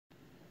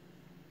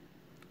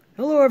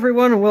Hello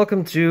everyone and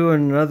welcome to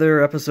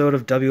another episode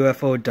of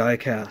WFO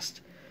Diecast.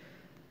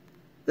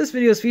 This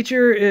video's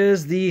feature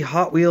is the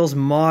Hot Wheels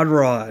Mod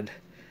Rod.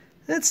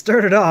 It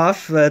started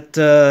off that,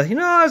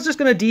 I was just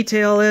going to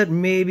detail it,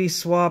 maybe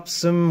swap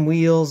some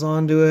wheels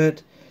onto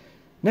it.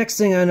 Next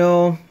thing I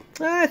know,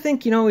 I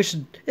think, we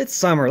should, it's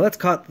summer, let's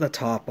cut the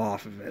top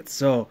off of it.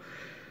 So,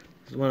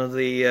 it's one of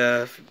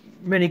the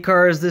many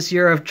cars this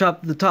year I've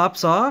chopped the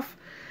tops off.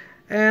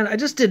 And I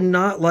just did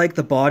not like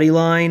the body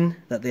line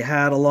that they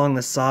had along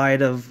the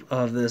side of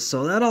this.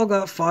 So that all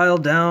got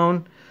filed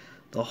down.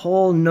 The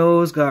whole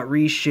nose got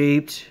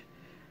reshaped.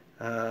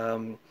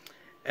 And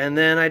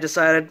then I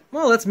decided,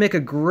 well, let's make a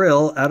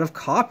grill out of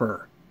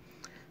copper.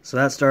 So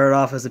that started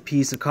off as a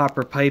piece of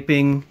copper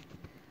piping.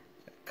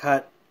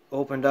 Cut,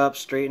 opened up,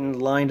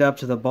 straightened, lined up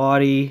to the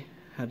body.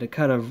 Had to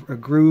cut a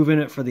groove in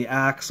it for the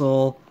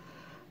axle.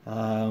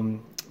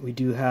 We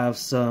do have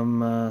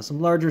some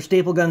larger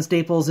staple gun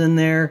staples in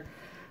there.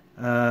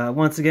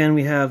 Once again,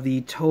 we have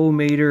the Tow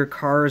Mater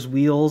Cars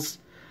wheels.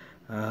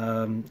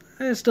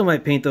 I still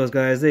might paint those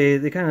guys.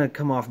 They kind of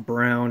come off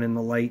brown in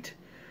the light.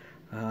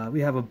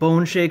 We have a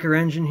Bone Shaker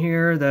engine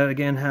here that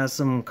again has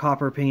some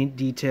copper paint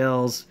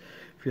details.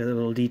 A few other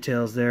little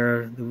details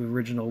there. The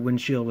original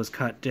windshield was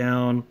cut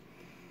down.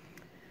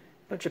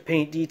 Bunch of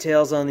paint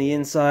details on the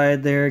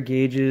inside there,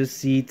 gauges,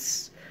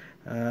 seats.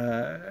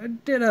 I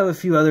did have a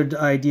few other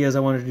ideas I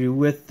wanted to do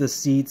with the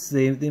seats.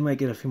 They might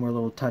get a few more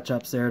little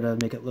touch-ups there to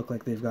make it look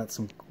like they've got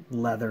some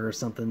leather or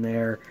something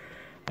there.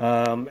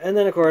 And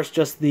then, of course,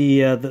 just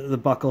the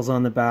buckles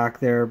on the back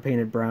there,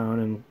 painted brown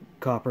and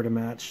copper to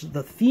match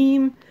the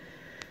theme.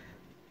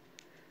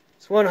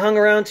 This one hung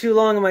around too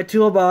long in my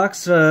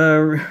toolbox,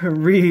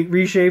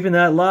 reshaping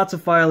that. Lots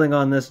of filing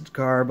on this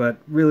car, but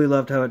really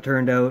loved how it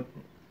turned out.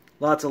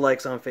 Lots of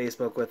likes on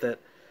Facebook with it.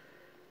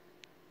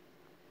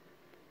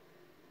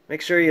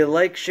 Make sure you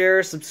like,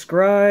 share,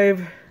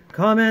 subscribe,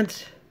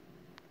 comment.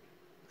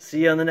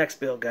 See you on the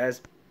next build,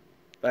 guys.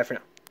 Bye for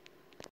now.